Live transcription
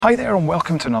Hi there and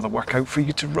welcome to another workout for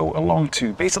you to row along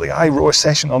to. Basically, I row a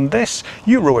session on this,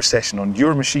 you row a session on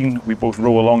your machine, we both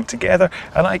row along together,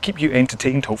 and I keep you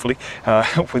entertained, hopefully,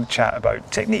 with chat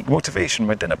about technique, motivation,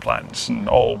 my dinner plans, and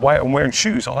why I'm wearing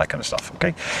shoes, all that kind of stuff,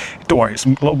 okay? Don't worry, it's a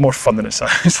little more fun than it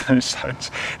sounds.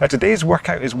 Now, today's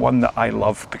workout is one that I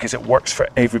love because it works for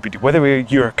everybody. Whether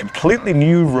you're a completely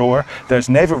new rower that's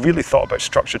never really thought about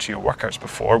structure to your workouts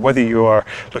before, whether you are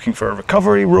looking for a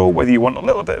recovery row, whether you want a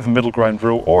little bit of a middle ground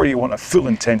row, or you want a full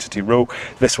intensity row,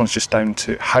 this one's just down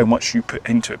to how much you put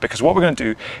into it. Because what we're going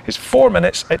to do is 4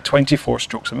 minutes at 24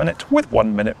 strokes a minute with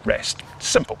 1 minute rest.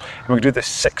 Simple. And we're going to do this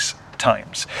 6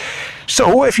 times.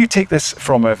 So if you take this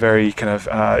from a very kind of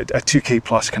a 2K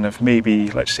plus kind of maybe,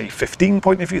 let's say 15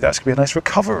 point of view, that's going to be a nice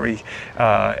recovery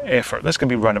effort. That's going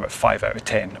to be around about 5 out of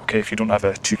 10, okay, if you don't have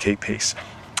a 2K pace.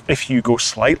 If you go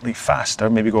slightly faster,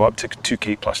 maybe go up to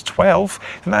 2K plus 12,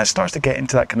 then that starts to get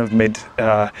into that kind of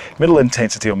middle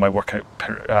intensity on my workout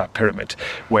pyramid,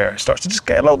 where it starts to just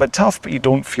get a little bit tough, but you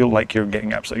don't feel like you're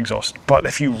getting absolutely exhausted. But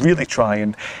if you really try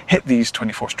and hit these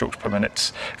 24 strokes per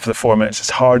minute for the 4 minutes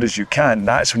as hard as you can,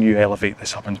 that's when you elevate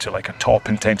this up into like a top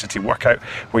intensity workout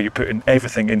where you put in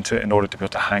everything into it in order to be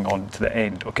able to hang on to the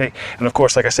end, okay? And of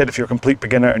course, like I said, if you're a complete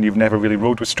beginner and you've never really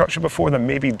rowed with structure before, then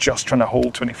maybe just trying to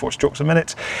hold 24 strokes a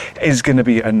minute is going to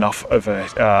be enough of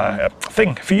a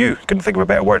thing for you. Couldn't think of a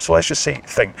better word, so let's just say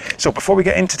thing. So before we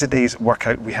get into today's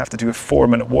workout, we have to do a 4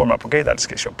 minute warm up, okay? That just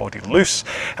gets your body loose,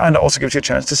 and it also gives you a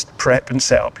chance to prep and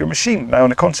set up your machine. Now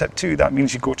in a concept 2, that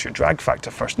means you go to your drag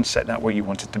factor first and set that where you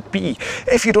want it to be.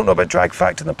 If you don't know about drag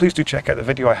factor, then please do check out the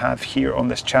video I have here on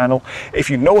this channel. If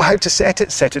you know how to set it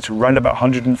to around about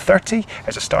 130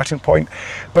 as a starting point.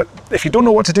 But if you don't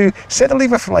know what to do, set a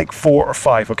lever for like 4 or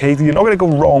 5, okay? You're not going to go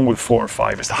wrong with 4 or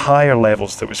 5. It's the higher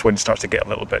levels that was when it starts to get a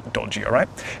little bit dodgy, all right?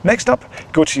 Next up,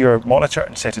 go to your monitor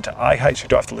and set it to eye height, so you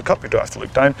don't have to look up, you don't have to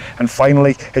look down. And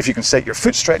finally, if you can set your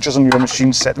foot stretchers on your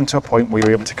machine, set them to a point where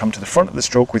you're able to come to the front of the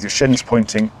stroke with your shins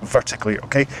pointing vertically,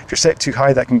 okay? If you're set too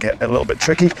high, that can get a little bit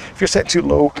tricky. If you're set too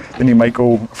low, then you might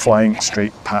go flying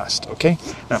straight past, okay?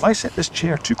 Now, if I set this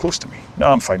chair too close to me,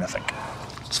 no, I'm fine, I think.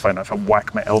 It's fine if I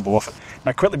whack my elbow off it.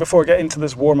 Now, quickly before I get into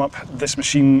this warm-up, this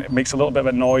machine makes a little bit of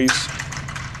a noise.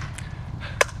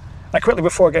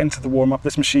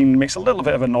 This machine makes a little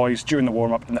bit of a noise during the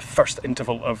warm-up in the first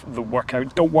interval of the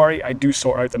workout. Don't worry, I do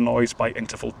sort out the noise by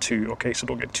interval 2, okay? So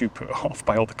don't get too put off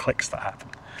by all the clicks that happen.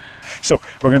 So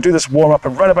we're going to do this warm-up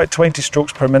around about 20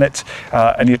 strokes per minute,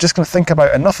 and you're just going to think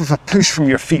about enough of a push from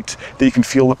your feet that you can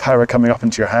feel the power coming up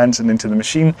into your hands and into the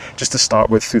machine just to start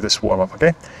with through this warm-up,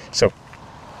 okay? So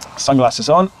sunglasses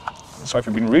on. Sorry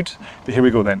for being rude, but here we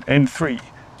go then. In 3,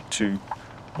 2,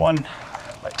 1,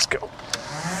 let's go.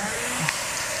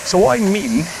 So what I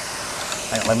mean,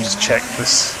 hang on, let me just check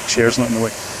this chair's not in the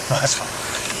way. No, that's fine.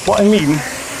 What I mean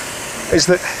is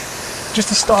that just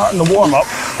to start in the warm-up,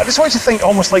 I just want you to think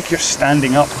almost like you're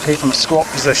standing up, okay, from a squat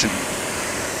position.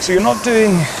 So you're not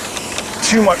doing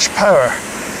too much power.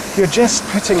 You're just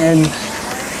putting in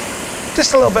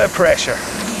just a little bit of pressure.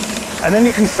 And then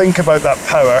you can think about that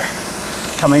power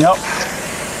coming up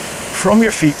from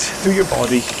your feet, through your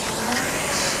body.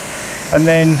 And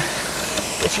then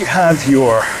if you have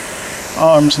your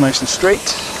arms nice and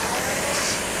straight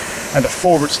and a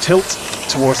forwards tilt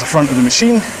towards the front of the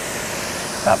machine,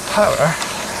 that power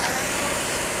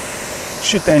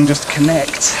should then just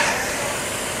connect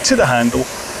to the handle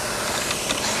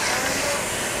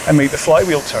and make the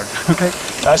flywheel turn, okay?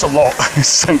 That's a lot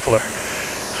simpler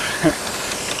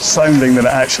sounding than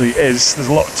it actually is. There's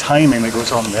a lot of timing that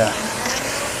goes on there.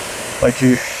 Like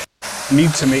you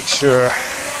need to make sure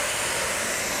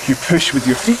you push with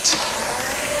your feet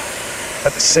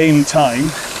at the same time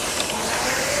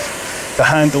the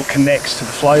handle connects to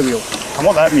the flywheel. And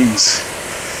what that means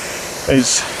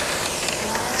is,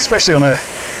 especially on a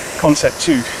concept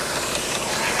 2,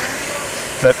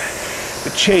 that the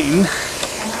chain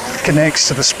connects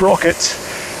to the sprocket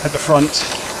at the front,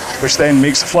 which then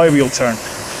makes the flywheel turn.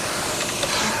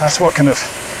 That's what kind of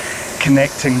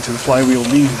connecting to the flywheel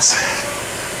means.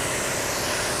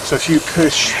 So if you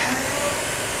push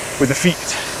with the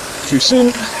feet too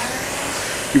soon,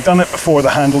 you've done it before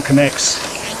the handle connects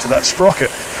to that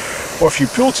sprocket. Or if you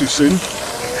pull too soon,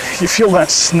 you feel that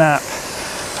snap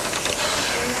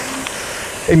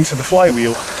into the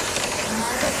flywheel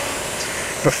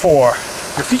before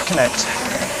your feet connect.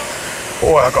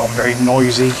 Oh, I've got very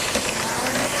noisy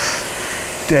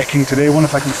decking today. I wonder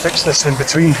if I can fix this in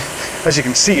between. As you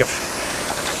can see,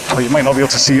 well, you might not be able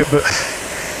to see it, but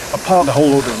I've piled a whole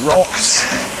load of rocks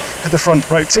at the front.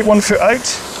 Right, take 1 foot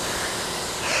out,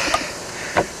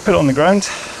 put it on the ground.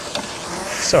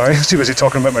 Sorry, I was too busy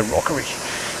talking about my rockery.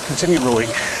 Continue rowing.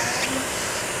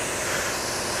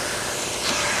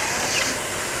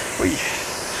 Whee.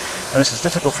 Now this is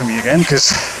difficult for me again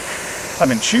because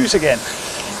I'm in shoes again.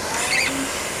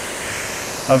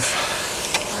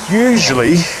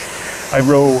 Usually I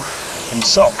row in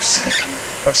socks.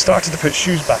 I've started to put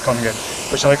shoes back on again,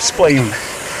 which I'll explain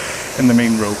in the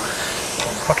main row.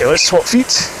 Okay, let's swap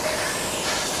feet.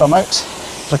 Thumb out,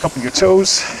 flick up with your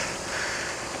toes.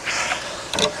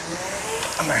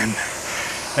 And then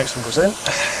next one goes in.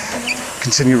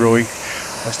 Continue rowing.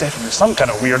 There's definitely some kind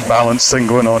of weird balance thing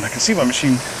going on. I can see my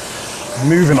machine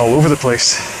moving all over the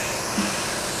place.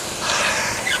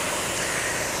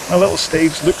 My little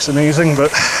stage looks amazing,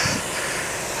 but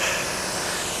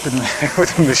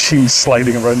with the machine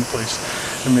sliding around the place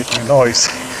and making a noise,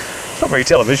 it's not very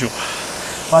televisual.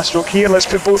 Last stroke here, let's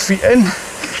put both feet in,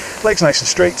 legs nice and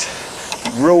straight,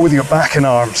 row with your back and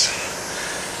arms.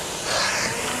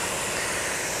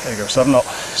 There you go, so I'm not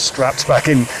strapped back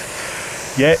in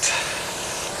yet,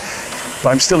 but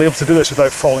I'm still able to do this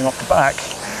without falling off the back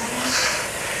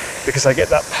because I get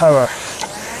that power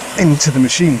into the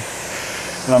machine.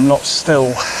 And I'm not still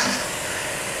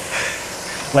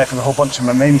left with a whole bunch of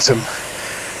momentum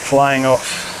flying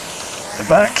off the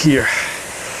back here.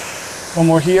 One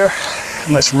more here,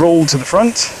 and let's roll to the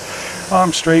front,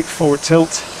 arm straight, forward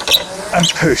tilt, and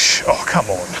push. Oh, come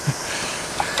on.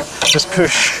 Just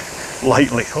push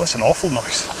lightly. Oh, that's an awful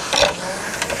noise.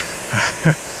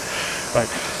 Right,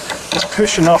 just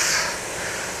push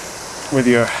enough with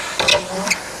your,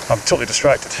 I'm totally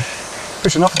distracted.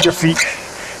 Push enough with your feet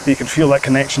that you can feel that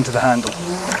connection to the handle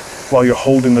while you're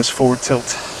holding this forward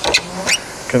tilt.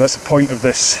 Okay, that's the point of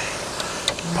this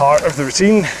part of the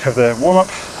routine, of the warm-up.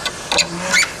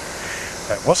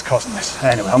 Right, what's causing this?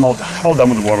 Anyway, I'm all done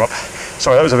with the warm-up.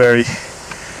 Sorry, that was a very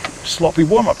sloppy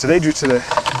warm-up today due to the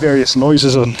various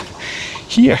noises on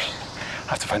here. I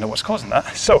have to find out what's causing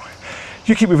that. So,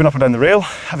 you keep moving up and down the rail,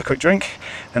 have a quick drink,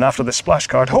 and after this splash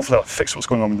guard, hopefully I'll fix what's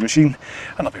going on with the machine,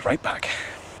 and I'll be right back.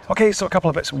 Okay, so a couple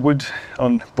of bits of wood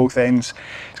on both ends.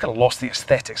 It's kind of lost the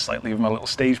aesthetics slightly of my little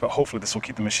stage, but hopefully this will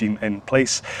keep the machine in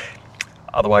place.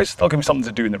 Otherwise, they'll give me something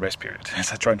to do in the rest period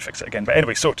as I try and fix it again. But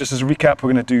anyway, so just as a recap,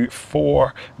 we're going to do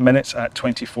 4 minutes at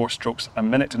 24 strokes a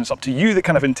minute, and it's up to you the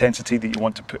kind of intensity that you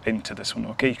want to put into this one,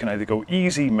 okay? You can either go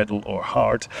easy, middle, or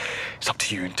hard. It's up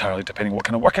to you entirely, depending what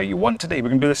kind of workout you want today. We're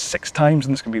going to do this 6 times,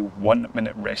 and there's going to be 1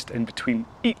 minute rest in between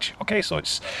each, okay? So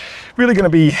it's really going to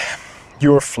be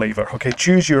your flavour, okay?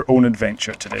 Choose your own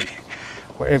adventure today,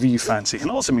 whatever you fancy. And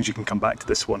it also means you can come back to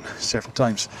this one several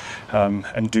times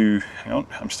and do, hang on,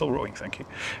 I'm still rowing, thank you,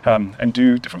 and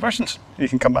do different versions. You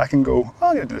can come back and go, oh,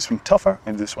 I'm going to do this one tougher,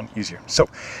 and do this one easier. So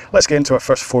let's get into our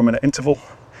first 4 minute interval,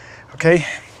 okay?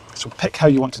 So pick how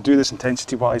you want to do this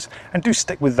intensity-wise, and do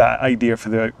stick with that idea for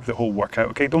the whole workout,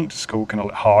 okay? Don't just go kind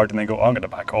of hard and then go, oh, I'm going to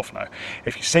back off now.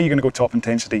 If you say you're going to go top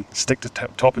intensity, stick to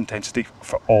top intensity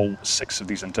for all 6 of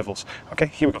these intervals. Okay,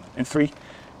 here we go. In 3,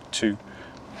 2,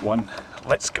 1,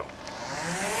 let's go.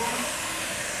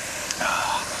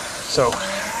 So,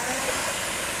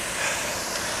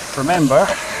 remember,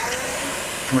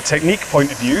 from a technique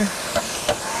point of view,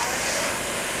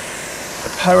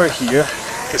 the power here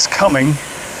is coming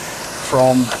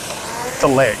from the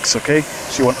legs, okay?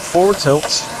 So you want a forward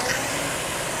tilt,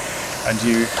 and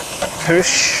you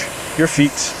push your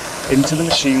feet into the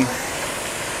machine,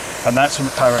 and that's where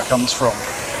the power comes from.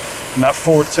 And that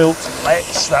forward tilt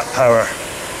lets that power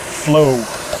flow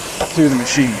through the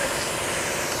machine.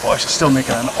 Well, it's still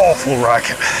making an awful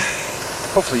racket.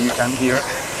 Hopefully you can't hear it.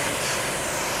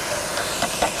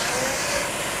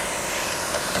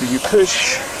 So you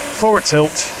push, forward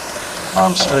tilt,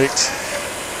 arm straight,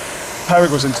 power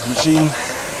goes into the machine,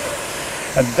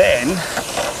 and then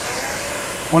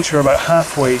once you're about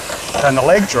halfway down the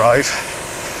leg drive,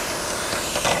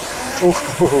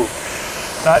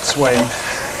 that's when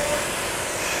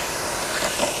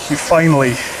you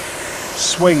finally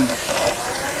swing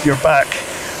your back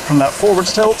from that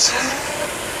forwards tilt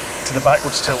to the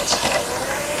backwards tilt.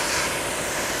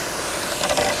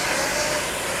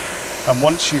 And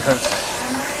once you have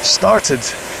started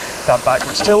that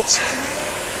backwards tilt,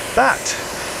 that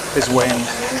is when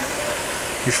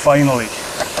you finally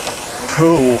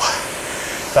pull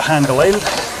the handle in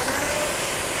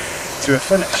to a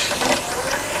finish.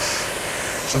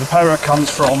 So the power comes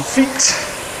from feet,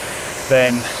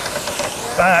 then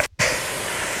back,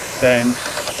 then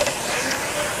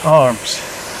arms.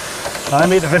 Now, I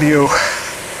made a video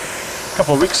a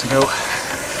couple of weeks ago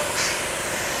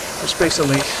which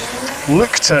basically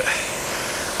looked at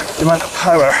the amount of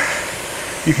power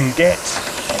you can get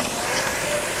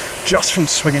just from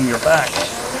swinging your back.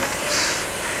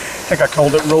 think I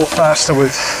called it row faster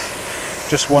with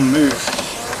just one move.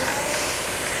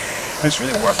 And it's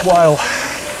really worthwhile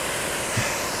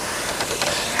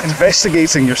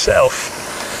investigating yourself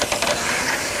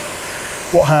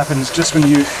what happens just when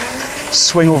you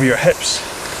swing over your hips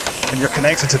and you're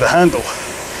connected to the handle.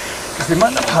 Because the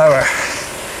amount of power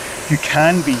you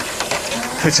can be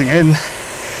putting in,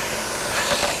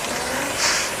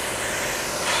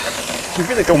 you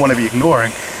really don't want to be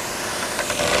ignoring.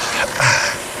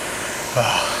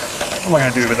 What am I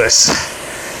going to do with this?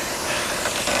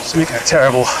 It's making a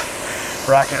terrible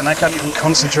racket and I can't even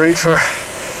concentrate for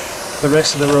the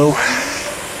rest of the row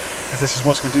if this is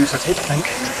what's going to do, so I'd hate to think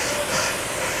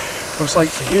what it's like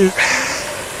for you.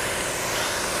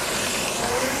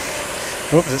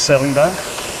 Oh, is it settling down?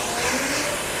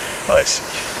 Let's see.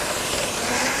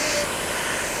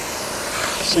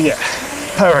 So yeah,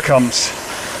 power comes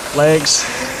legs,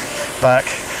 back,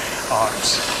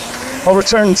 arms. I'll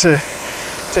return to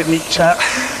technique chat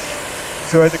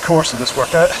throughout the course of this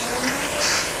workout,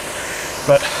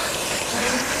 but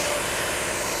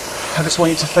I just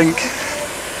want you to think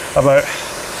about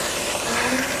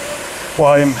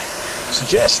why I'm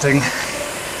suggesting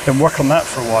then work on that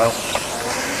for a while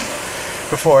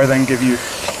before I then give you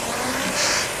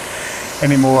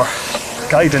any more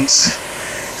guidance.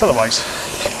 Otherwise,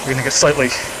 you're going to get slightly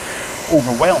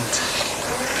overwhelmed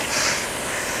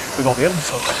with all the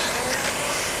info.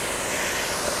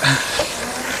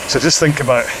 So just think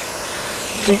about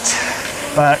feet,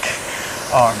 back,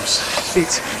 arms.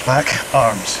 Feet, back,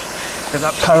 arms. Get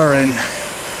that power in.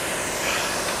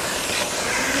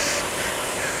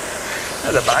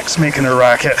 The back's making a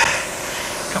racket.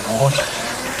 Come on.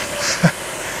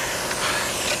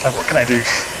 What can I do?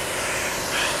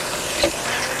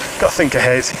 Gotta think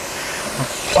ahead. My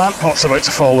plant pot's about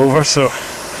to fall over, so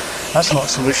that's not a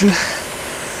solution.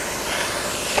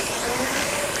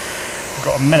 I've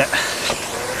got a minute.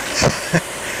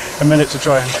 A minute to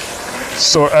try and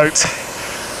sort out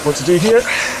what to do here.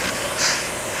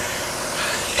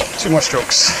 2 more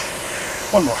strokes.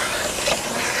 1 more.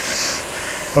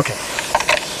 Okay.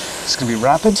 It's going to be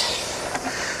rapid.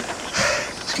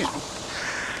 Excuse me.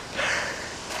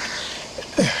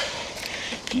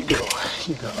 You go.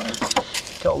 You go.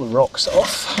 Get all the rocks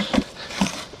off.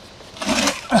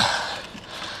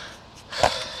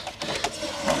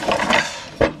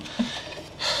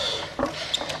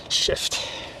 Shift.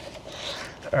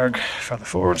 Erg further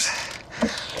forwards.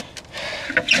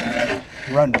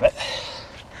 Round a bit.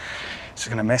 It's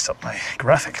going to mess up my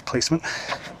graphic placement.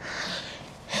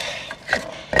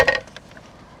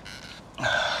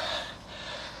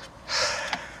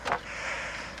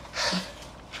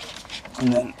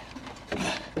 And then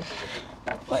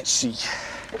let's see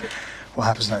what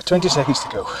happens now. 20 seconds to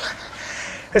go.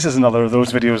 This is another of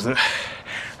those videos that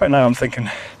right now I'm thinking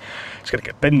it's going to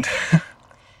get binned.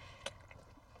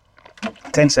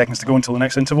 10 seconds to go until the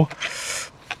next interval.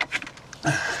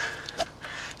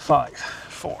 5,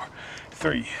 4,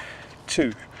 3,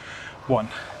 2, 1,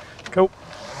 go.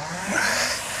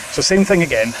 So same thing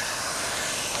again.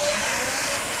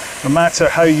 No matter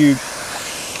how you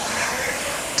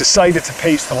decided to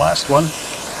pace the last one,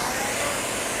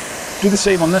 do the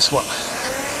same on this one.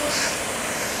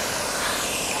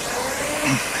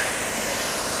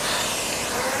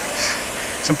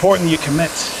 It's important that you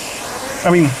commit. I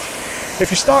mean, if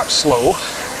you start slow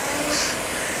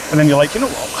and then you're like, you know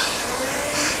what,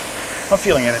 I'm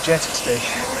feeling energetic today,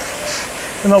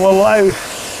 then I'll allow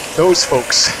those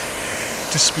folks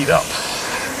to speed up.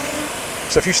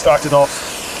 So if you started off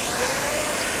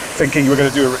thinking you were going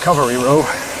to do a recovery row,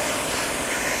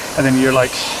 and then you're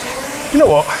like, you know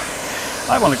what,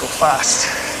 I want to go fast,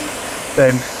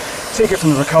 then take it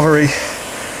from the recovery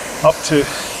up to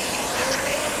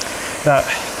that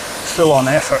full-on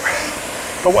effort.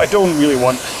 But what I don't really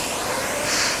want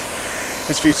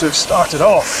is for you to have started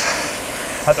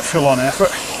off at the full-on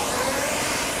effort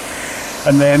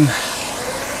and then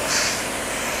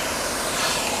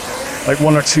like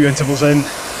 1 or 2 intervals in,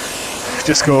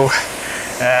 just go,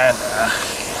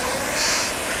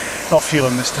 not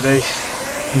feeling this today,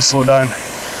 and slow down.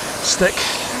 Stick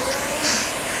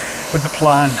with the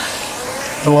plan.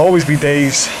 There'll always be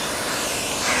days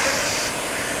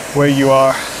where you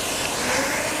are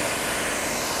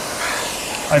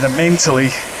either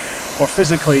mentally or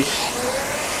physically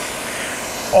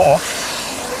off,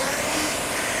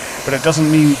 but it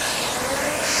doesn't mean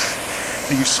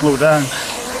that you slow down.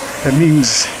 It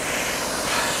means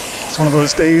it's one of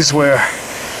those days where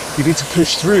you need to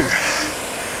push through.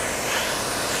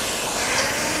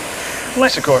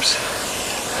 Unless, of course,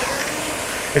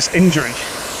 it's injury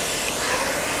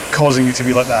causing you to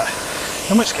be like that,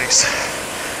 in which case,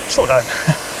 slow down.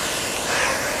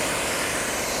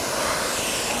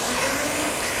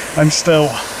 I'm still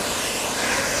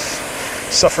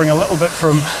suffering a little bit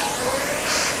from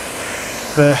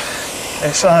the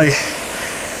SI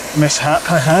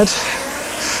mishap I had,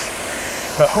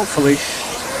 but hopefully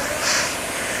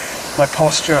my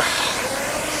posture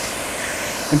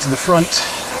into the front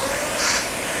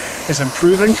is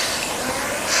improving.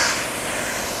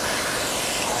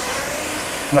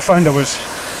 And I found I was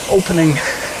opening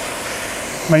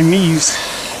my knees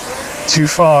too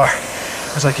far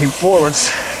as I came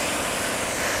forwards,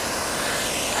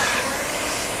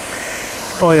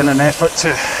 probably in an effort to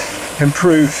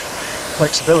improve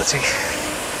flexibility,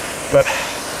 but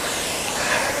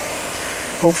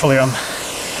hopefully I'm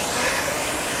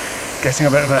getting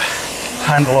a bit of a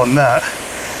handle on that.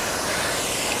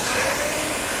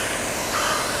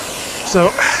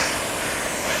 So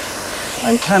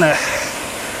I'm kind of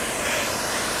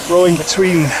rowing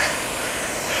between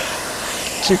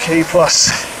 2k plus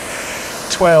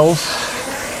 12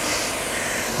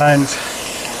 and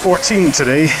 14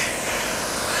 today,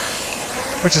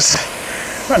 which is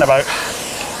around about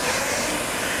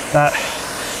that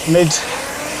mid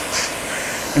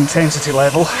intensity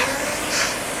level,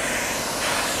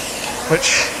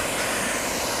 which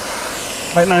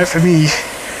right now for me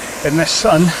in this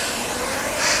sun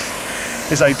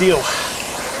is ideal.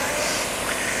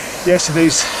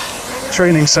 Yesterday's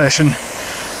training session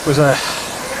was a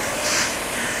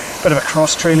bit of a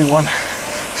cross-training one,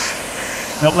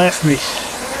 and it left me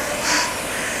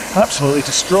absolutely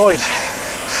destroyed.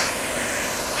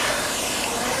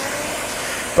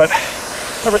 But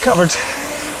I recovered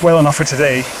well enough for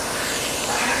today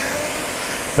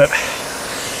that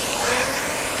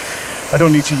I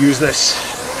don't need to use this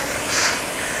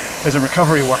as a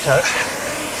recovery workout.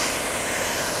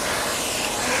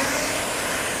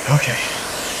 Okay,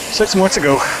 6 more to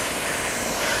go.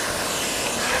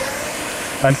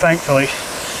 And thankfully,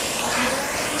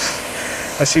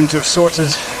 I seem to have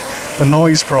sorted the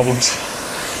noise problems.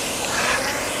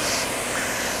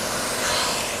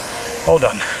 All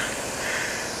done.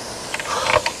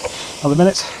 Another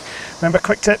minute. Remember,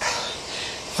 quick tip,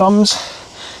 thumbs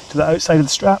to the outside of the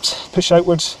straps, push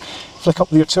outwards, flick up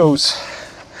with your toes.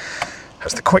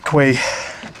 That's the quick way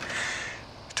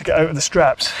to get out of the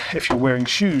straps if you're wearing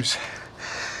shoes,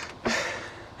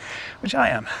 which I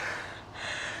am.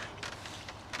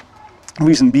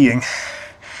 Reason being,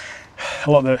 a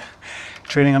lot of the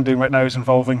training I'm doing right now is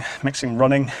involving mixing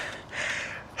running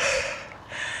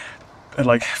and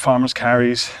like farmers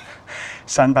carries,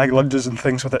 sandbag lunges and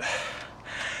things with it.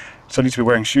 So I need to be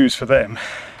wearing shoes for them.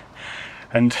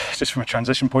 And just from a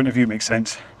transition point of view, it makes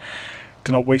sense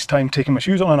to not waste time taking my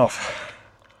shoes on and off.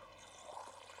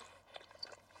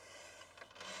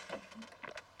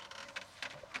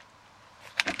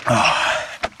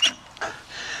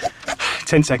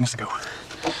 10 seconds to go.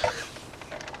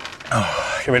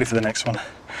 Get ready for the next one.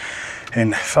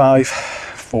 In 5,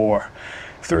 4,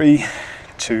 3,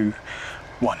 2,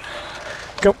 1.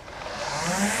 Go.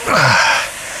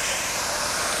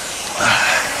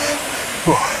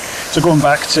 So going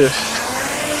back to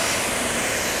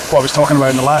what I was talking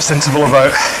about in the last interval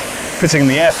about putting in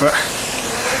the effort,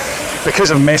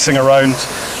 because of messing around,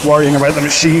 worrying about the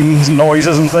machines,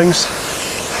 noises and things,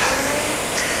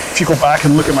 if you go back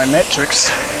and look at my metrics,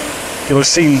 you'll have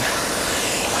seen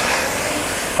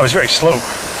I was very slow.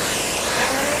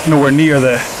 Nowhere near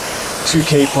the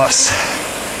 2k plus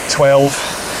 12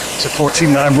 to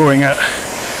 14 that I'm rowing at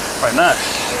right now.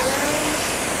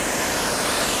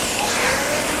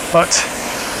 But,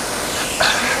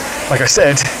 like I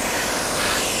said,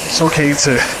 it's okay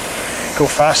to go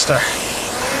faster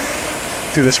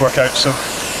through this workout, so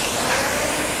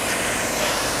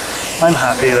I'm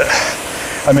happy that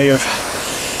I may have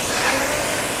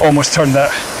almost turned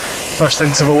that first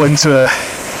interval into a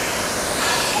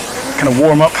kind of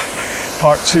warm-up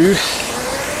part 2,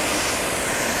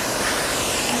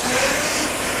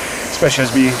 especially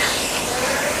as being,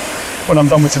 when I'm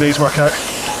done with today's workout,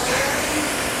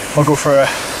 I'll go for a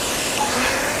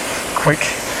quick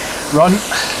run.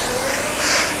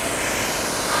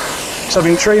 So I've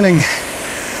been training,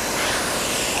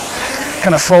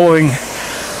 kind of following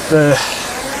the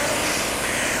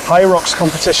Hyrox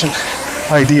competition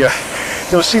idea.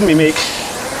 You'll have seen me make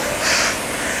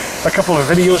a couple of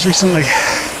videos recently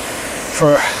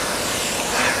for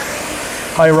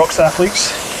Hyrox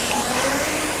athletes.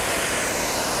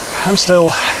 I'm still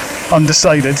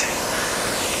undecided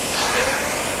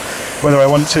whether I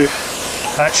want to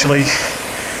actually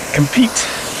compete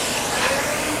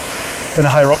in a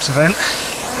Hyrox event,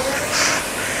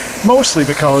 mostly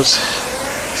because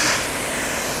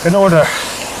in order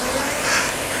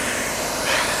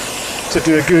to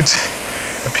do a good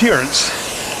appearance,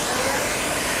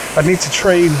 I'd need to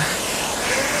train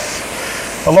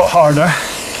a lot harder,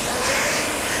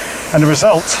 and the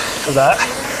result of that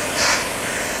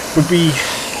would be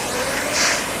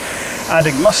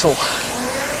adding muscle,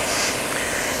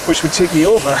 which would take me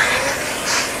over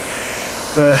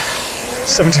the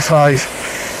 75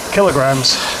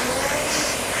 kilograms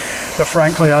that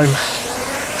frankly I'm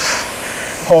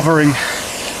hovering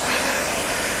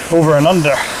over and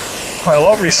under quite a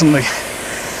lot recently.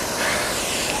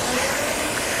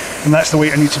 And that's the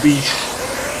weight I need to be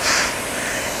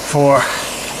for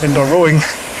indoor rowing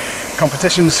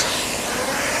competitions,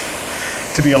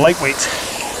 to be a lightweight.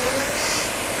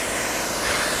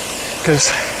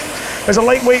 Because as a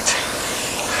lightweight,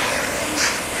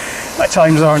 my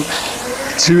times aren't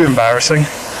too embarrassing,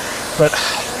 but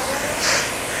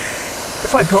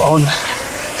if I put on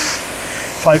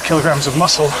 5 kilograms of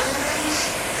muscle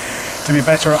to be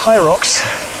better at high rocks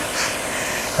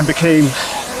and became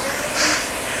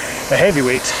a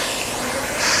heavyweight,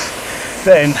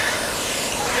 then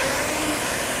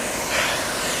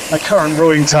my current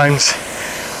rowing times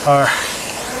are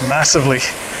massively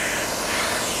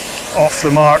off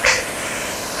the mark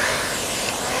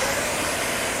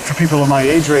for people in my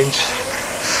age range.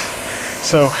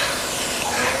 So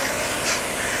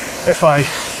if I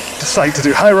decide to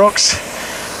do high rocks,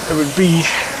 it would be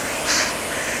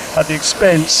at the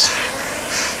expense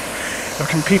of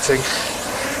competing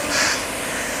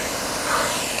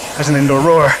as an indoor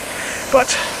rower.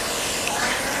 But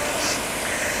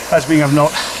as being I've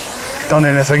not done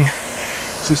anything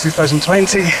since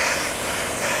 2020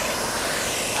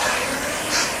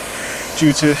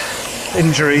 due to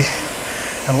injury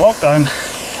and lockdown,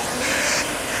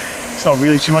 it's not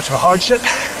really too much of a hardship.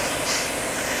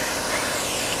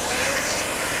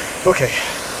 Okay,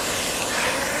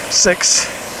 6,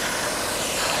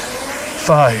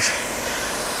 5,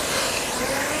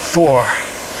 4,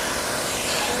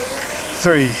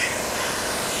 3,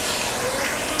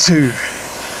 2,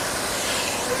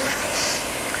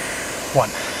 1.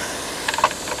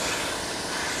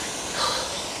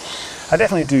 I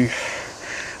definitely do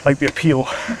like the appeal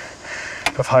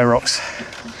of high rocks.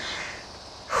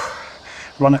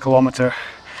 Run a kilometre,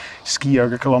 ski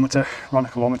erg a kilometre, run a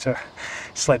kilometre,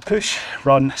 sled push,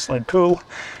 run, sled pull,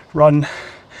 run,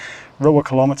 row a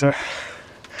kilometre.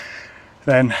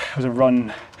 Then there's a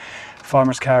run,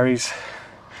 farmer's carries,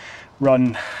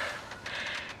 run,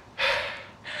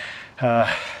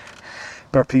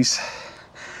 burpees,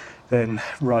 then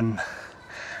run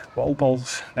wall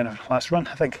balls, then a last run,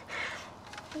 I think.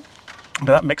 But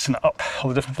that mixing it up, all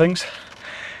the different things,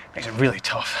 makes it really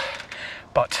tough,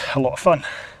 but a lot of fun.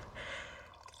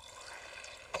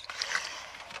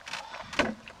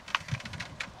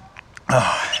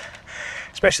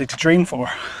 Especially to train for.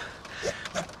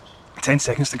 10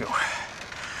 seconds to go.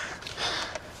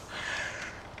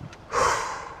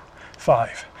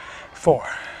 5, 4,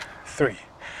 3,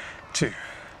 2,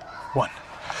 1,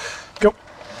 go.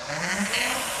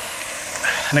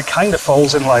 And it kind of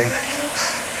falls in line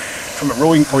from a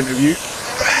rowing point of view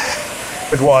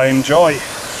with what I enjoy,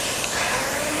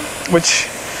 which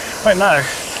right now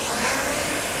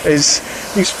is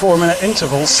these 4-minute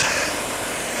intervals,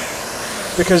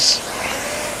 because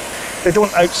they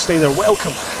don't outstay their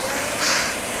welcome.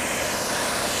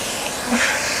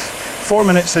 4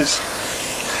 minutes is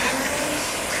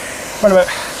around about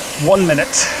 1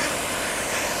 minute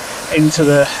into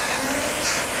the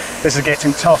this is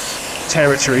getting tough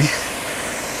territory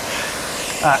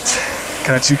at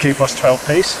kind of 2k plus 12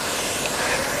 pace.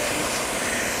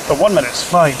 But 1 minute's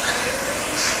fine.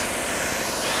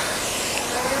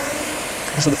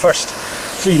 So the first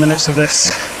 3 minutes of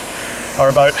this are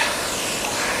about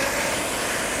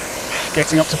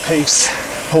getting up to pace,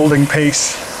 holding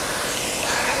pace,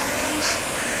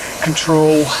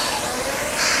 control,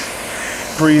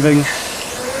 breathing,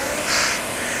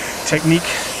 technique.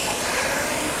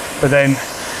 But then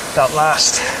that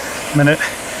last minute,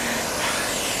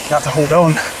 you have to hold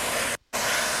on.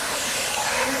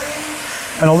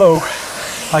 And although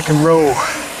I can row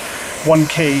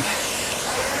 1k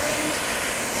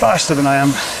faster than I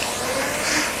am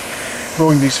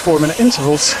rowing these 4-minute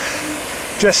intervals,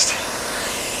 just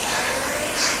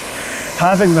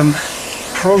having them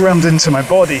programmed into my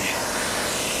body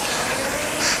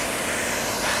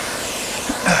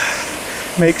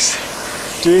makes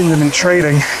doing them in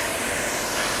training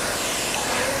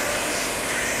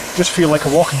just feel like a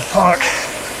walk in the park.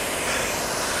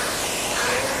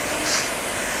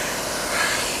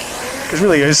 It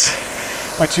really is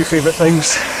my two favourite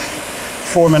things: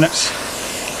 4 minutes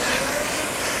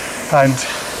and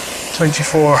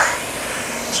 24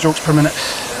 strokes per minute.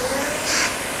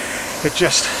 It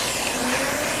just,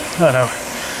 I don't know,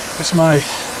 it's my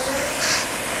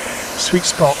sweet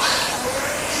spot.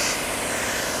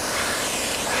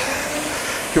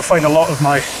 You'll find a lot of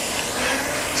my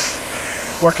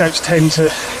workouts tend to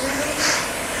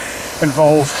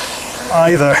involve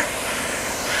either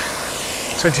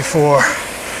 24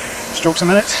 strokes a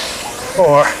minute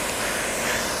or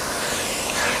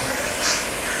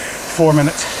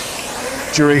 4-minute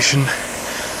duration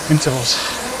intervals.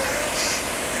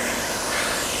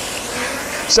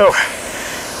 So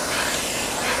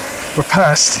we're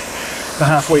past the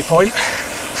halfway point.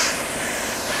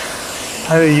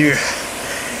 How are you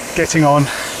getting on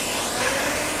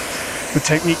with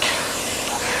technique?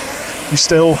 You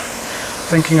still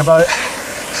thinking about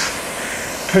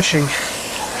pushing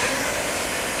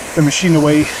the machine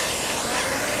away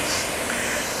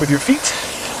with your feet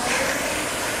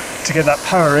to get that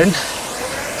power in,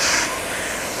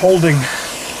 holding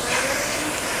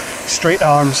straight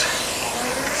arms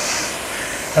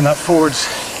and that forwards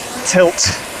tilt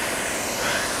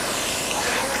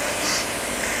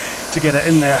to get it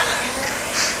in there,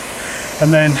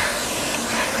 and then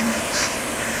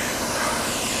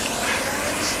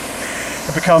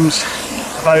it becomes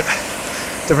about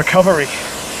the recovery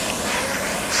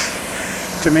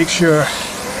to make sure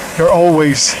you're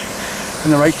always in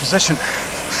the right position.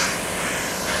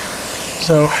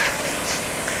 So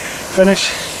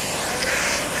finish,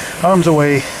 arms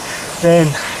away, then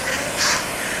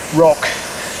rock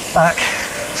back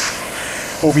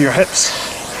over your hips,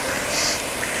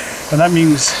 and that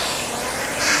means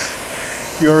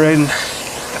you're in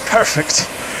the perfect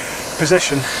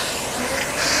position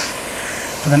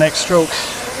for the next stroke.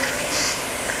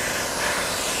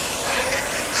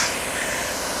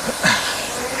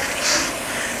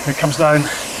 It comes down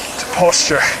to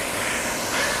posture,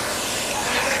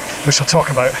 which I'll talk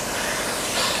about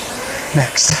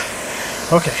next.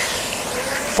 Okay,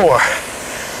 4,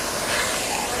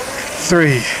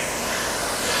 3,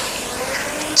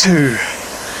 2,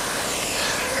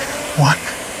 1.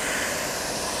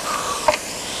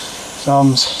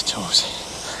 Thumbs, toes.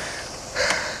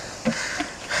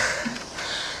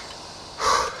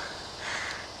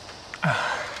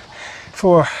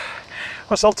 For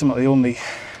what's ultimately only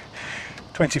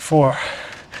 24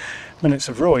 minutes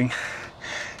of rowing,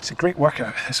 it's a great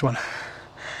workout, this one.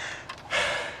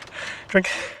 Drink.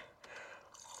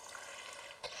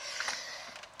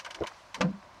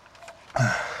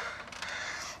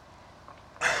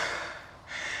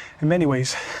 In many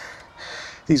ways,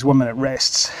 these 1-minute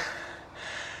rests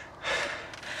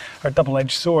are a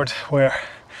double-edged sword, where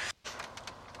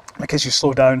because you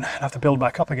slow down and have to build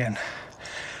back up again,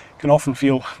 it can often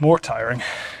feel more tiring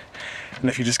than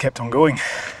if you just kept on going.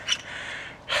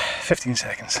 15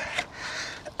 seconds.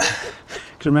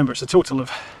 Because remember, it's a total of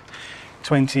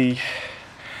 29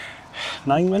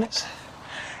 minutes.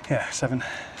 Yeah, 7,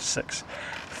 6,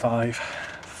 5,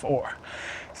 4,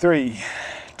 3,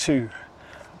 2,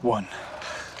 1.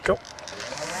 Go.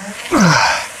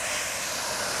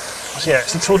 So yeah,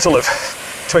 it's a total of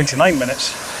 29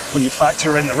 minutes when you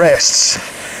factor in the rests,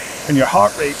 and your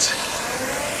heart rate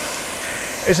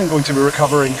isn't going to be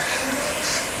recovering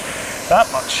that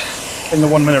much in the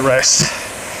 1-minute rest.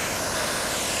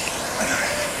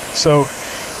 So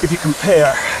if you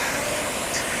compare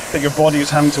that your body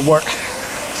is having to work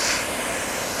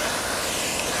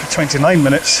for 29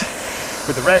 minutes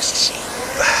with the rests,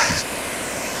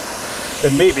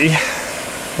 then maybe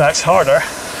that's harder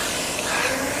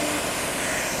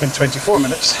than 24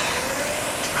 minutes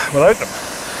without them.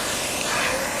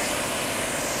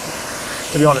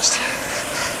 To be honest,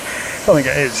 I don't think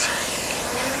it is.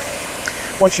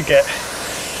 Once you get,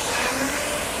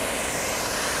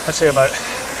 I'd say about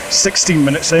 16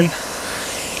 minutes in,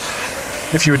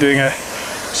 if you were doing a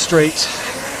straight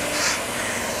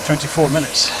 24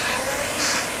 minutes,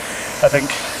 I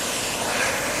think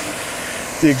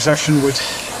the exertion would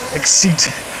exceed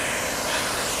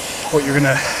what you're going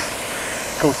to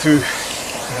go through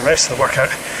in the rest of the workout.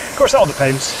 Of course, it all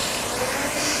depends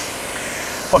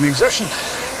on the exertion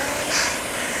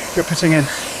you're putting in.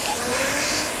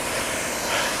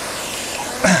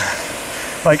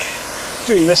 Like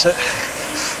doing this at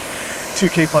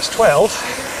 2k plus 12,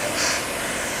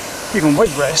 even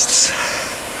with rests,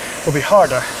 will be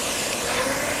harder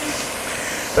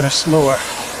than a slower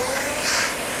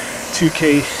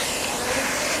 2k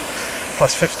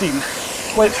plus 15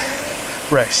 with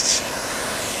rests.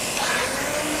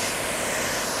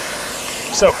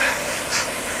 So,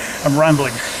 I'm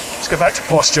rambling. Let's get back to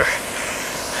posture.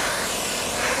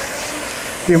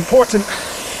 The important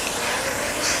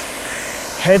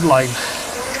headline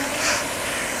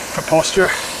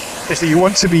posture is that you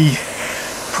want to be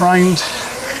primed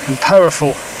and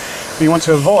powerful, but you want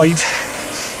to avoid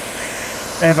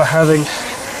ever having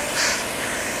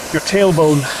your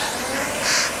tailbone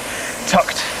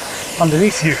tucked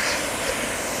underneath you,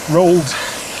 rolled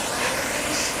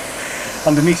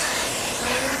underneath.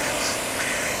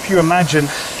 If you imagine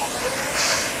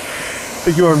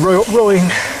that you are rowing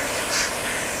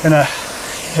in a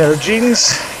pair of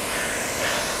jeans,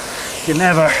 you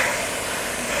never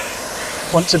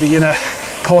want to be in a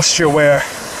posture where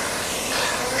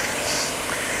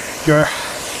your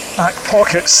back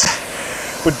pockets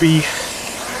would be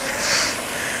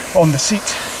on the seat,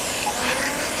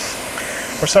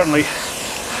 or certainly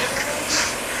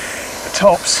the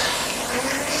tops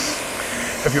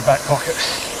of your back pocket.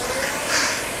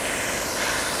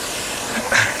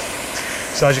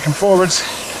 So as you come forwards,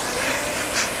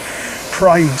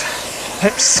 primed,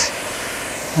 hips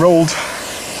rolled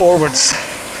forwards,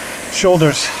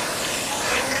 shoulders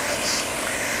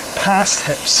past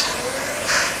hips,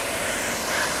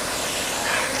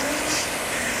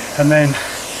 and then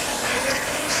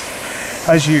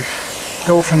as you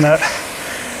go from that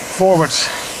forwards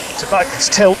to backwards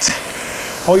tilt,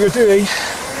 all you're doing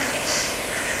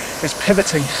is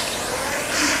pivoting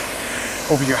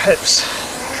over your hips.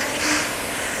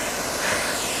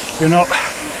 You're not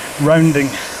rounding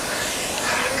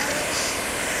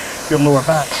your lower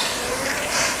back.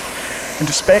 And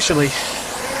especially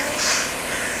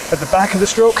at the back of the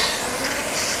stroke,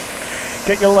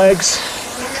 get your legs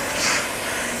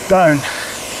down,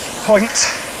 point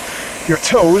your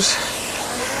toes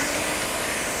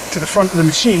to the front of the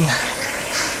machine,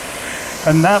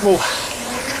 and that will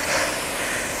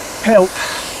help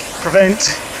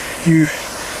prevent you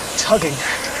tugging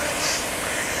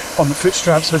on the foot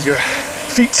straps with your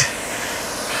feet,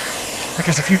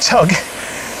 because if you tug,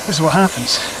 this is what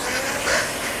happens.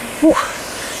 Whew.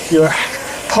 Your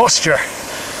posture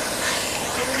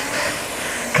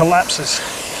collapses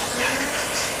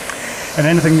and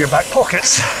anything in your back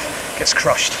pockets gets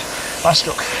crushed. Last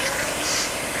stroke.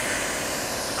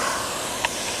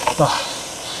 The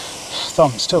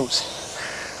thumbs, toes.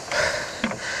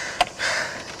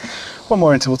 One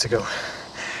more interval to go.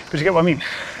 But you get what I mean?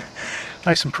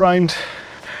 Nice and primed,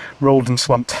 rolled and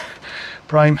slumped.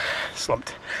 Prime,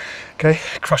 slumped. Okay,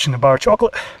 crushing the bar of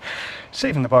chocolate,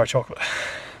 saving the bar of chocolate.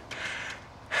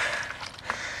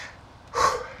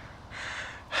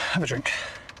 Have a drink.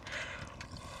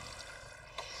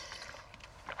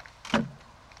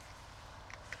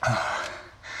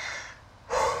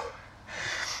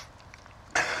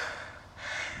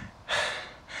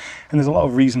 And there's a lot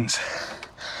of reasons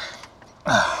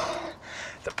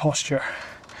that posture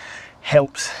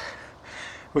helps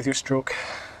with your stroke,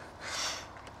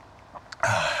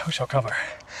 which I'll cover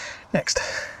next.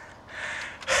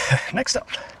 Next up,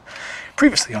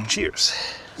 previously on Cheers.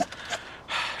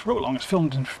 Row Along is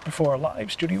filmed before a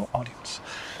live studio audience.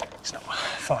 It's now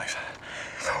 5,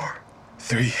 4,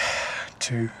 3,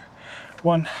 2,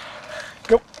 1,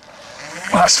 go.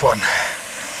 Last one.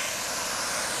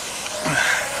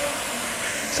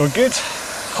 So a good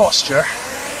posture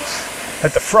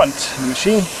at the front of the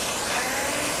machine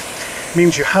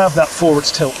means you have that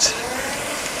forwards tilt,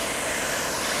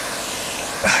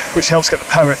 which helps get the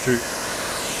power through.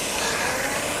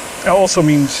 It also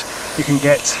means you can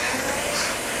get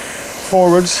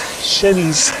forwards,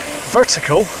 shins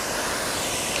vertical,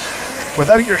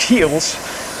 without your heels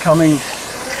coming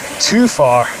too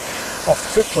far off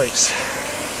the foot plates.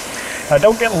 Now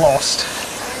don't get lost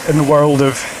in the world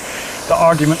of the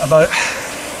argument about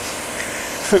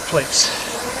foot plates.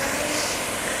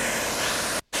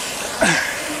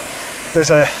 There's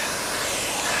a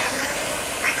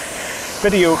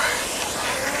video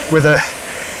with a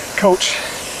coach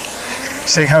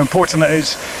saying how important it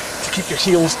is to keep your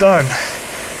heels down,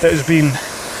 that has been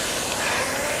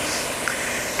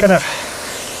kind of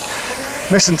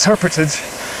misinterpreted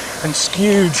and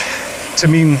skewed to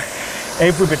mean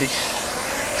everybody,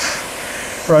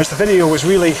 whereas the video was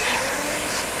really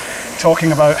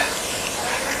talking about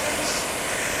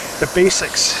the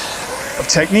basics of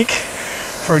technique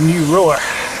for a new rower.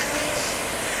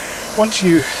 Once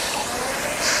you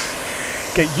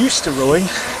get used to rowing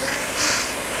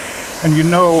and you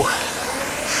know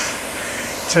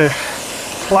to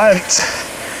plant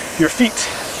your feet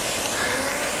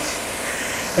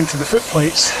into the foot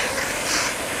plates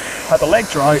at the leg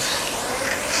drive,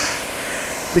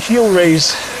 the heel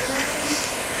raise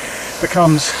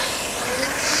becomes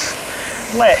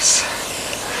less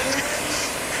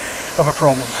of a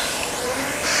problem,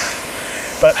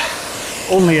 but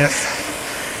only if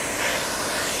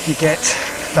you get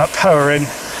that power in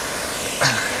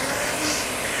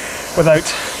without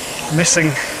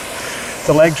missing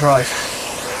the leg drive.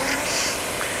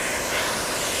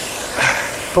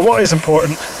 But what is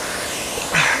important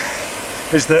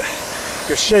is that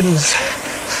your shins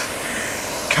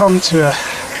come to a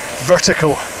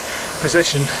vertical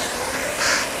position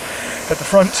at the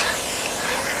front,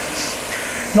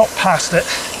 not past it,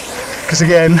 because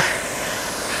again,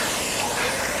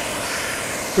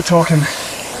 we're talking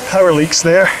power leaks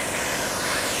there.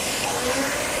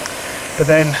 But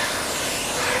then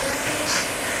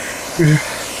you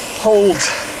hold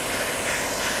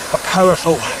a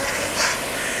powerful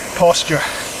posture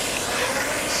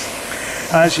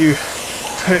as you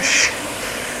push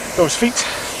those feet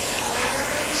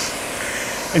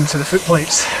into the foot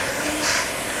plates.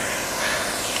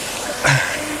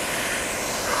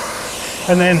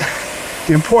 And then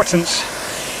the importance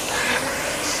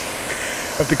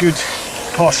of the good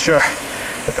posture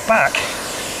at the back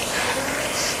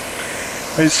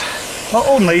is not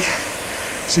only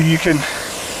so you can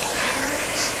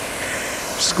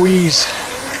squeeze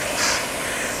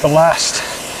the last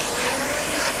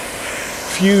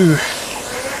few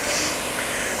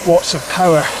watts of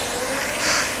power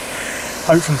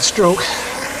out from the stroke,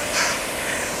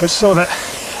 but so that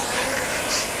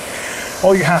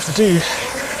all you have to do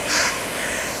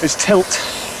is tilt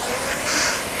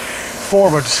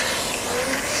forwards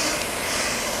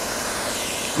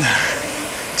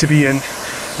to be in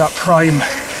that prime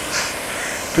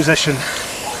position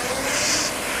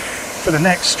for the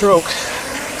next stroke,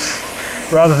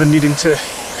 rather than needing to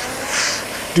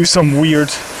do some weird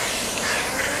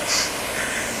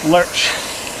lurch.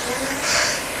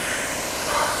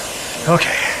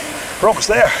 Okay, we're almost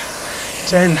there.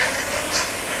 10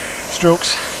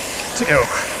 strokes to go.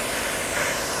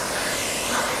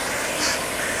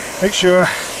 Make sure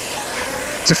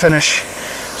to finish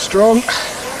strong.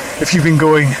 If you've been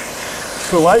going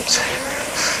full out,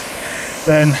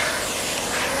 then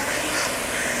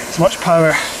as much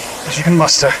power as you can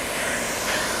muster.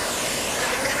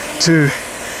 2,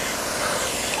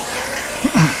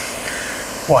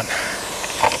 1.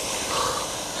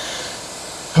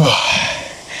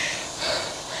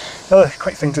 Another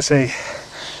quick thing to say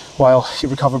while you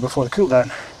recover before the cool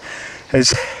down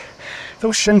is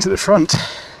those shins at the front,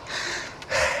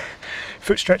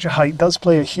 foot stretcher height does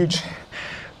play a huge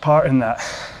part in that.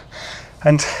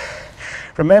 And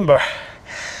remember,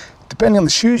 depending on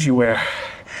the shoes you wear,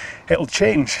 it'll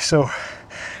change. So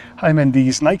I'm in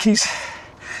these Nikes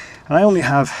and I only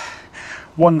have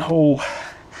one hole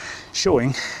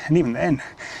showing, and even then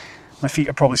my feet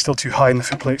are probably still too high in the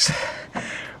foot plates.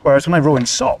 Whereas when I row in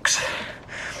socks,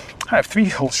 I have 3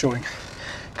 holes showing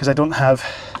because I don't have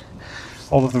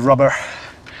all of the rubber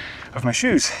of my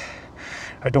shoes.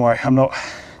 Don't worry, I'm not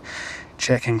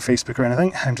checking Facebook or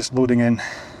anything. I'm just loading in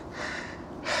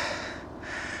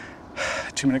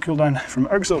 2-minute cool down from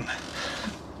Ergzone.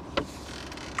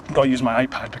 I've got to use my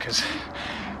iPad because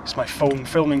it's my phone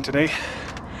filming today.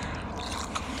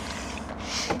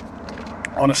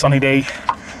 On a sunny day,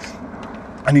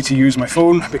 I need to use my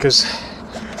phone because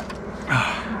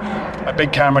my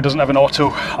big camera doesn't have an auto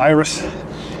iris,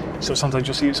 so sometimes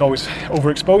you'll see it's always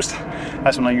overexposed.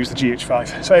 That's when I use the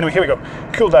GH5. So anyway, here we go.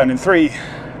 Cool down in 3,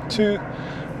 2,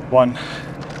 1,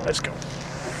 let's go.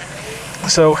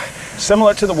 So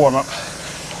similar to the warm-up,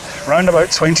 around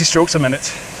about 20 strokes a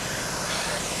minute,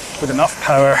 with enough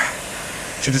power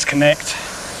to just connect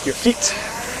your feet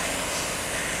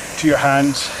to your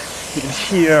hands. You can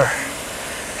hear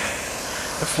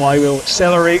the flywheel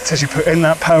accelerate as you put in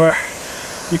that power.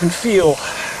 You can feel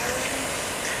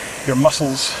your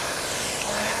muscles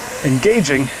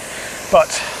engaging,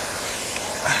 but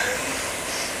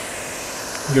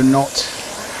you're not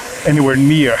anywhere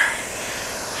near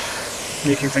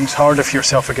making things harder for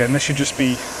yourself again. This should just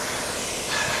be,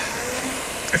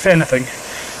 if anything,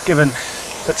 given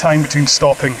the time between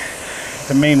stopping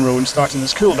the main row and starting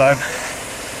this cool down,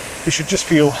 you should just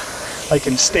feel like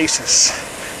in stasis,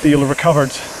 that you'll have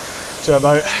recovered to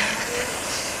about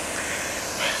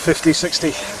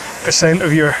 50-60%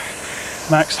 of your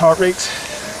max heart rate,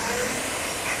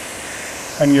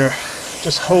 and you're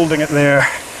just holding it there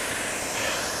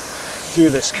through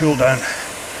this cool down,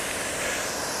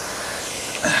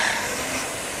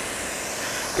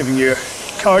 giving your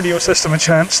cardio system a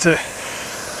chance to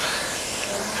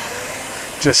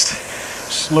just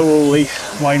slowly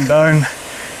wind down.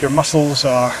 Your muscles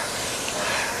are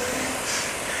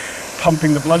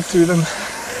pumping the blood through them,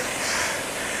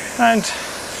 and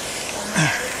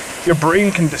your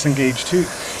brain can disengage too.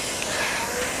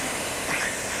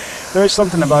 There is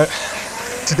something about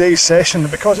today's session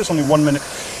that, because it's only 1 minute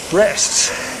rests,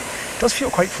 it does feel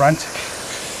quite frantic.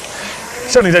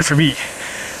 certainly did for me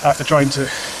after trying to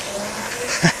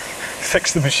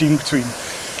fix the machine between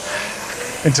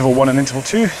interval 1 and interval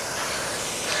 2.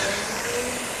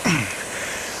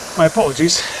 My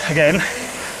apologies again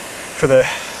for the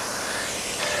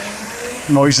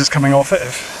noises coming off it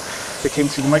if they came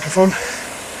through the microphone.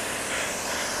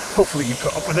 Hopefully you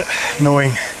put up with it,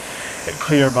 knowing it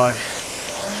clear by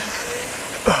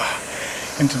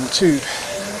interval 2.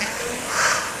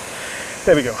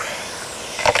 There we go.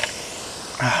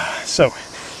 So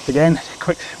again,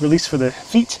 quick release for the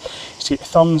feet. Just take your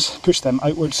thumbs, push them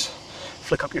outwards,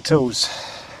 flick up your toes.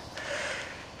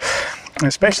 And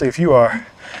especially if you are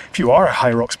a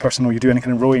Hyrox person, or you do any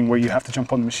kind of rowing where you have to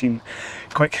jump on the machine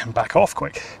quick and back off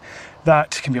quick,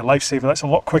 that can be a lifesaver. That's a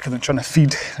lot quicker than trying to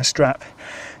feed a strap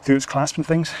through its clasp and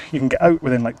things. You can get out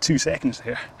within like 2 seconds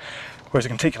there, whereas it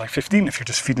can take you like 15 if you're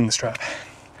just feeding the strap.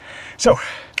 So,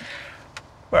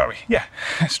 where are we? Yeah,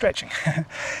 stretching.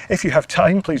 If you have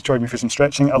time, please join me for some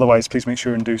stretching. Otherwise, please make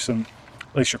sure and do some,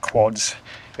 at least your quads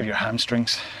and your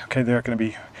hamstrings. Okay, they're going to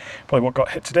be probably what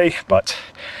got hit today. But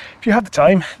if you have the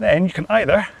time, then you can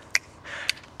either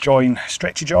join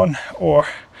Stretchy John or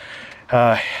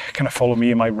kind of follow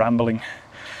me in my rambling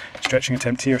stretching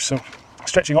attempt here. So,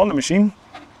 stretching on the machine,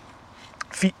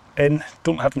 feet in,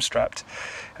 don't have them strapped,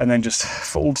 and then just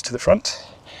fold to the front.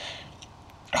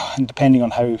 And depending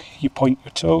on how you point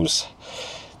your toes,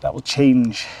 that will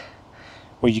change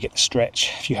where you get the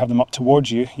stretch. If you have them up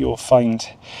towards you, you'll find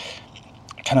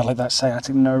kind of like that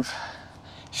sciatic nerve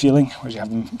feeling, whereas you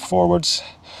have them forwards,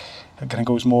 it kind of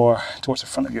goes more towards the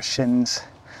front of your shins.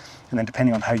 And then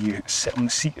depending on how you sit on the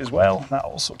seat as well, that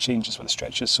also changes where the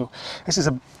stretch is. So this is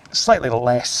a slightly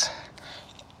less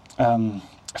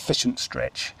efficient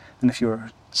stretch than if you're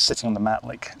sitting on the mat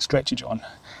like Stretchy John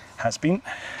has been.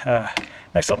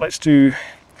 Next up, let's do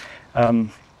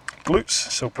glutes.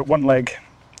 So put one leg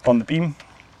on the beam,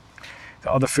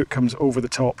 the other foot comes over the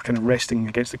top, kind of resting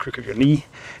against the crook of your knee,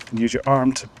 and use your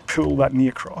arm to pull that knee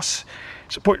across.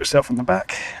 Support yourself on the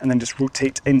back, and then just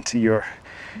rotate into your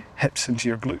hips, into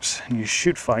your glutes, and you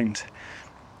should find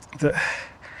that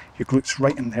your glutes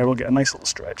right in there will get a nice little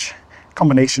stretch.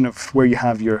 Combination of where you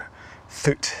have your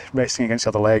foot resting against the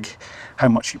other leg, how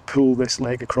much you pull this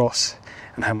leg across,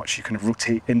 and how much you kind of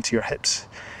rotate into your hips.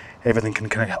 Everything can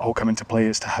kind of all come into play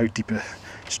as to how deep a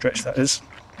stretch that is.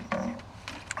 I'm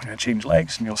going to change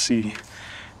legs and you'll see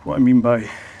what I mean by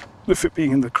the foot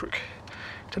being in the crook.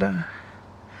 Ta-da!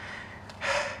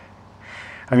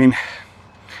 I mean,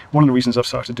 one of the reasons I've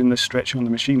started doing this stretching on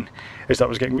the machine is that I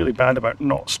was getting really bad about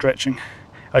not stretching.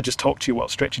 I'd just talk to you while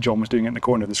Stretchy John was doing it in the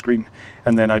corner of the screen,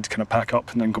 and then I'd kind of pack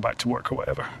up and then go back to work or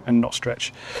whatever and not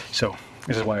stretch. So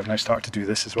this is why I've now started to do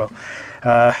this as well.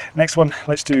 Next one,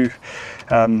 let's do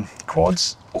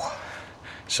quads. Oh.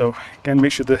 So again,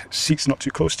 make sure the seat's not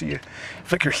too close to you.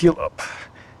 Flick your heel up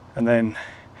and then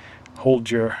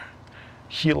hold your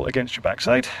heel against your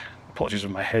backside. Apologies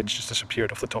if my head just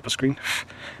disappeared off the top of the screen.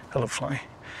 Hello fly.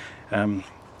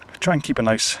 Try and keep a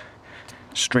nice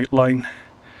straight line.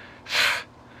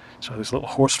 So this little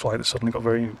horsefly that suddenly got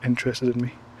very interested in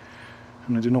me,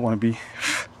 and I do not want to be,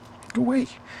 go away,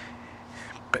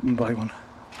 bitten by one.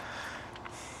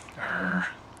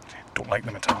 Don't like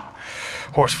them at all.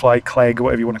 Horsefly, clegg,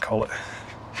 whatever you want to call it.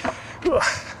 Ugh.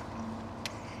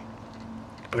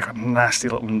 But they've got nasty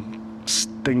little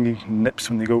stingy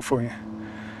nips when they go for you.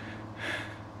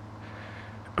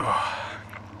 Ugh.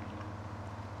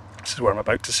 This is where I'm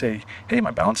about to say, hey, my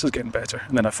balance is getting better,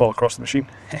 and then I fall across the machine.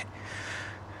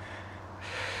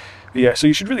 Yeah, so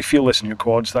you should really feel this in your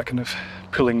quads, that kind of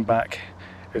pulling back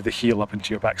of the heel up into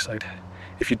your backside.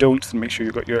 If you don't, then make sure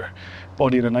you've got your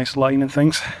body in a nice line and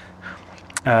things.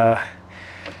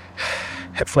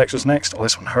 Hip flexors next. Oh,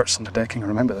 this one hurts on the decking, I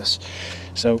remember this.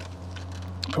 So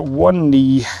put one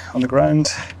knee on the ground,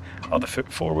 other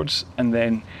foot forwards, and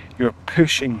then you're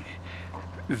pushing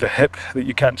the hip that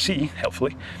you can't see,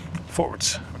 helpfully,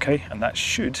 forwards, okay? And that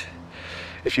should,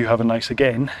 if you have a nice,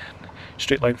 again,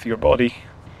 straight line through your body,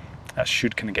 that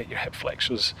should kind of get your hip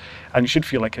flexors, and you should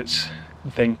feel like it's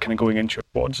then kind of going into your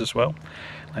quads as well.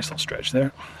 Nice little stretch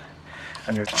there.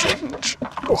 And your change.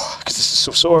 Oh, because this is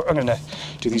so sore. I'm going to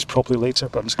do these properly later,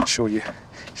 but I'm just going to show you. So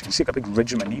you can see I've got a big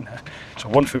ridge in my knee now. So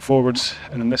one foot forwards,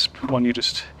 and in this one you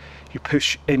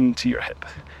push into your hip,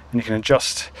 and you can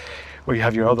adjust where you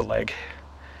have your other leg,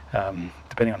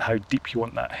 depending on how deep you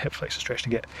want that hip flexor stretch to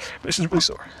get. But this is really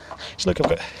sore. So look, I've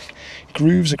got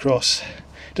grooves across.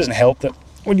 It doesn't help that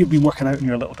when you've been working out and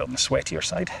you're a little bit on the sweatier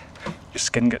side, your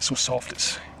skin gets so soft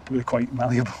it's really quite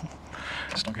malleable.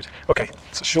 It's not good. Okay,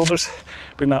 so shoulders,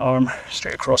 bring that arm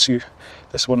straight across you.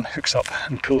 This one hooks up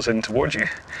and pulls in towards you,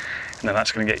 and then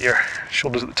that's going to get your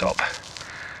shoulders at the top.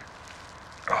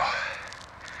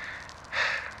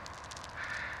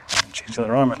 change the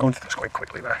other arm. I'm going through this quite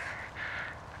quickly there,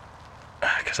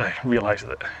 because I realise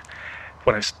that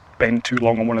when I spend too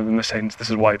long on one of them this ends, this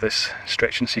is why this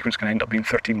stretching sequence can end up being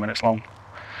 13 minutes long,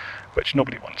 which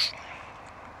nobody wants.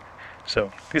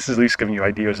 So this is at least giving you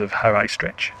ideas of how I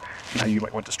stretch and how you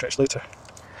might want to stretch later.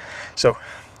 So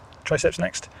triceps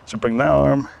next. So bring that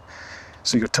arm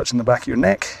so you're touching the back of your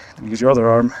neck, and use your other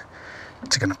arm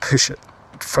to kind of push it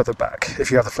further back.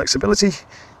 If you have the flexibility,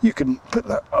 you can put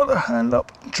that other hand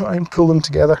up and try and pull them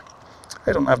together.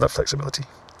 I don't have that flexibility,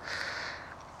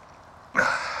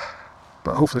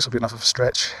 but hopefully this will be enough of a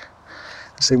stretch.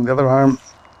 Same with the other arm,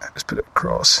 just put it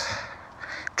across.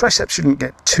 Triceps shouldn't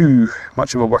get too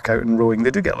much of a workout in rowing.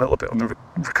 They do get a little bit on the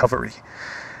recovery.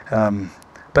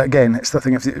 But again, it's the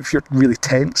thing, if you're really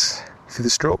tense through the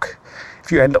stroke,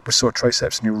 if you end up with sore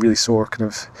triceps and you're really sore kind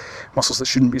of muscles that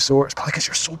shouldn't be sore, it's probably because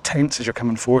you're so tense as you're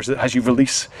coming forward that as you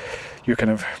release, you're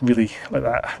kind of really like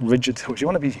that, rigid. You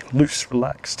want to be loose,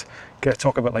 relaxed. You gotta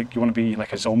talk about like you want to be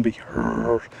like a zombie.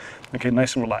 Okay,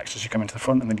 nice and relaxed as you come into the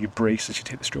front, and then you brace as you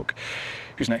take the stroke.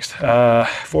 Who's next?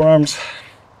 Forearms.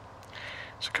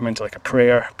 So come into like a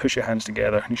prayer, push your hands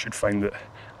together, and you should find that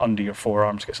under your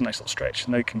forearms gets a nice little stretch,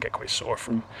 and they can get quite sore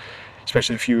from,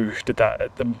 especially if you did that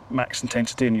at the max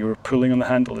intensity and you were pulling on the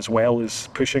handle as well as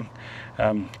pushing,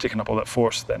 taking up all that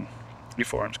force, then your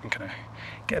forearms can kind of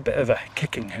get a bit of a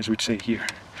kicking, as we'd say here.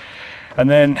 And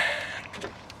then,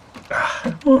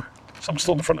 so I'm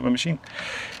still in the front of my machine.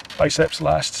 Biceps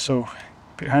last, so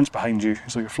put your hands behind you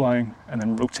so you're flying, and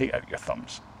then rotate out your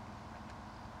thumbs.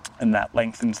 And that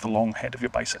lengthens the long head of your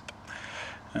bicep,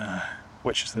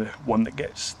 which is the one that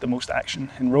gets the most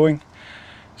action in rowing.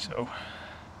 So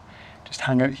just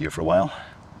hang out here for a while,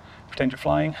 pretend you're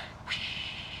flying.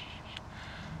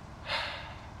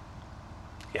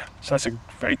 Yeah, so that's a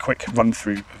very quick run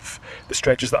through of the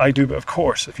stretches that I do, but of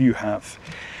course, if you have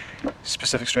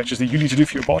specific stretches that you need to do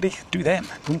for your body, do them.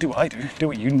 Don't do what I do, do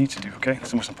what you need to do, okay? That's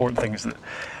the most important thing, is that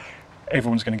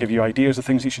everyone's going to give you ideas of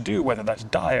things you should do, whether that's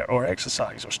diet or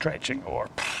exercise or stretching or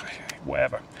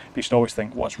whatever. But you should always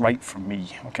think, what's right for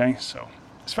me, okay? So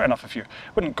it's fair enough if you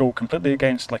wouldn't go completely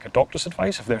against like a doctor's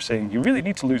advice. If they're saying you really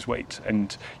need to lose weight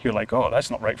and you're like, oh, that's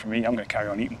not right for me, I'm going to carry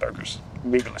on eating burgers,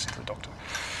 maybe listen to the doctor.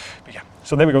 But yeah,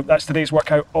 so there we go. That's today's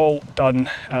workout all done.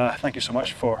 Thank you so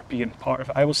much for being part of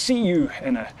it. I will see you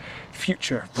in a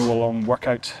future row along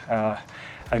workout.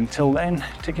 Until then,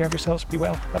 take care of yourselves, be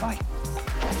well, bye bye.